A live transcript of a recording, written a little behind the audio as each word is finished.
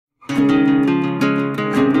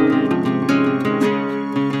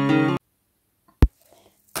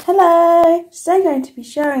today I'm going to be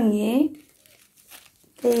showing you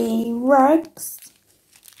the rugs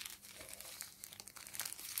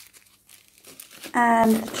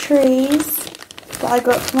and the trees that I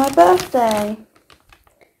got for my birthday.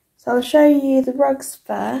 So I'll show you the rugs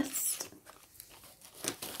first.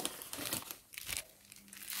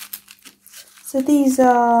 So these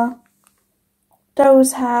are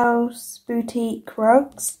Dollshouse boutique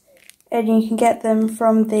rugs, and you can get them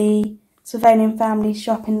from the Sylvanian family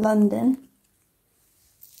shop in London.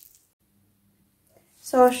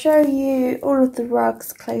 So I'll show you all of the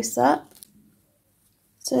rugs close up.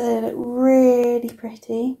 So they look really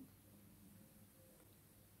pretty.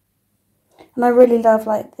 And I really love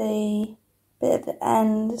like the bit at the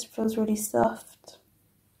end, it feels really soft.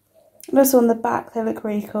 And also on the back they look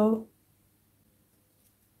really cool.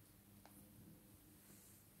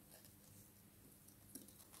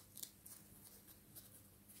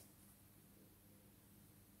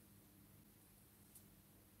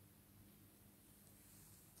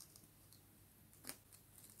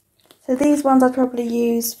 So these ones I'd probably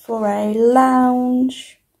use for a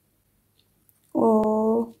lounge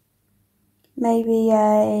or maybe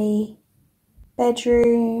a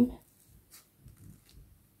bedroom.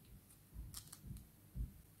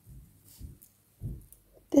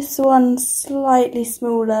 This one's slightly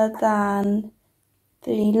smaller than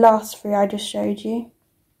the last three I just showed you.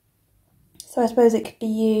 So I suppose it could be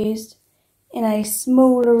used in a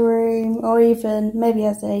smaller room or even maybe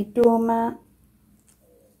as a doormat.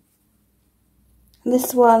 And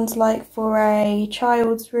this one's like for a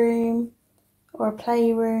child's room or a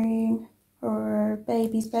playroom or a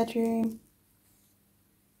baby's bedroom.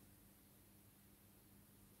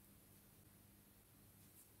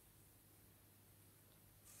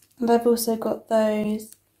 And I've also got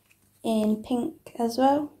those in pink as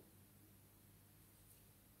well.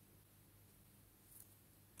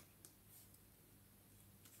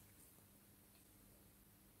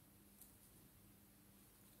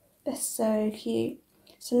 They're so cute.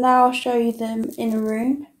 So now I'll show you them in a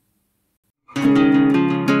room.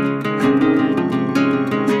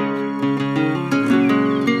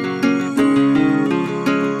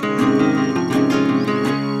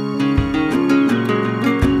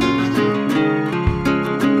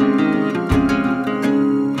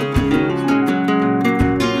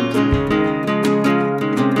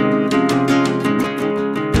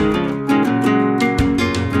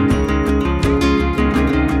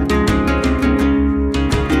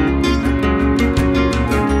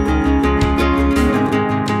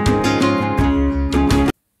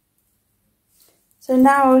 So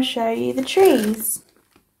now I'll show you the trees.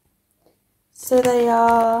 So they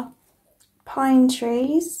are pine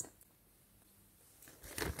trees,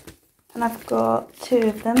 and I've got two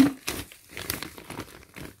of them.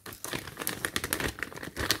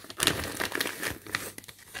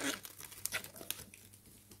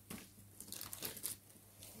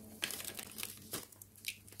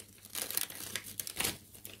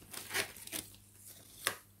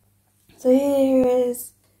 So here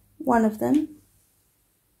is one of them.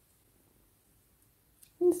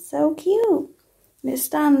 It's so cute. And it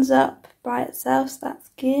stands up by itself, so that's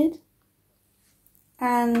good.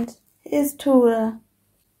 And it is taller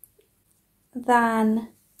than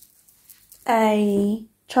a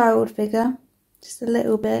child figure, just a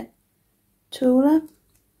little bit taller.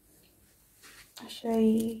 I'll show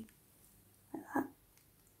you like that.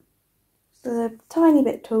 So a tiny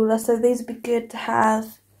bit taller, so these would be good to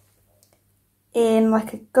have in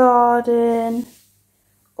like a garden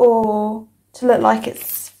or to look like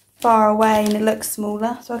it's far away and it looks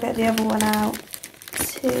smaller. So I'll get the other one out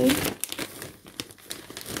too.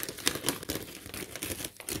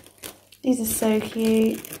 These are so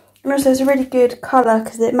cute. And also it's a really good colour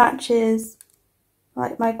because it matches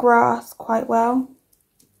like my grass quite well.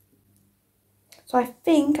 So I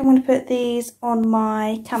think I'm going to put these on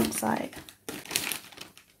my campsite.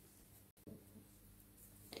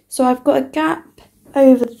 So I've got a gap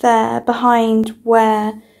over there behind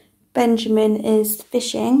where Benjamin is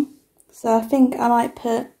fishing, so I think I might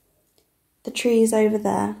put the trees over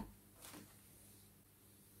there.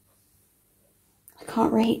 I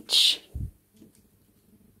can't reach.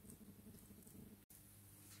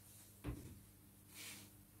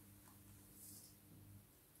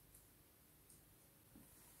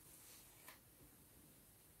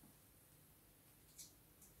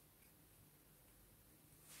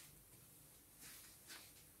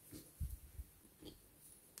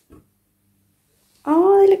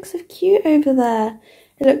 Oh, they look so cute over there.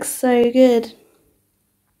 It looks so good.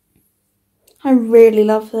 I really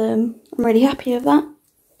love them. I'm really happy with that.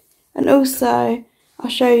 And also, I'll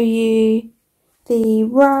show you the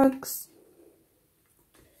rugs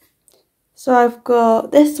So I've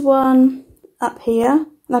got this one up here,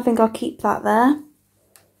 and I think I'll keep that there.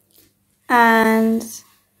 And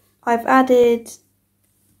I've added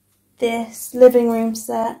this living room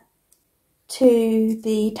set to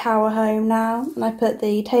the tower home now, and I put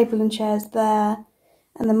the table and chairs there,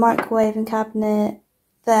 and the microwave and cabinet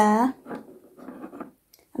there,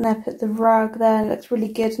 and I put the rug there, and it looks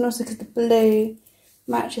really good, and also because the blue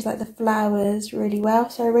matches like the flowers really well,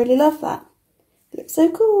 so I really love that. It looks so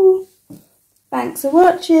cool. Thanks for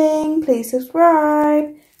watching, please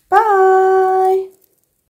subscribe, bye!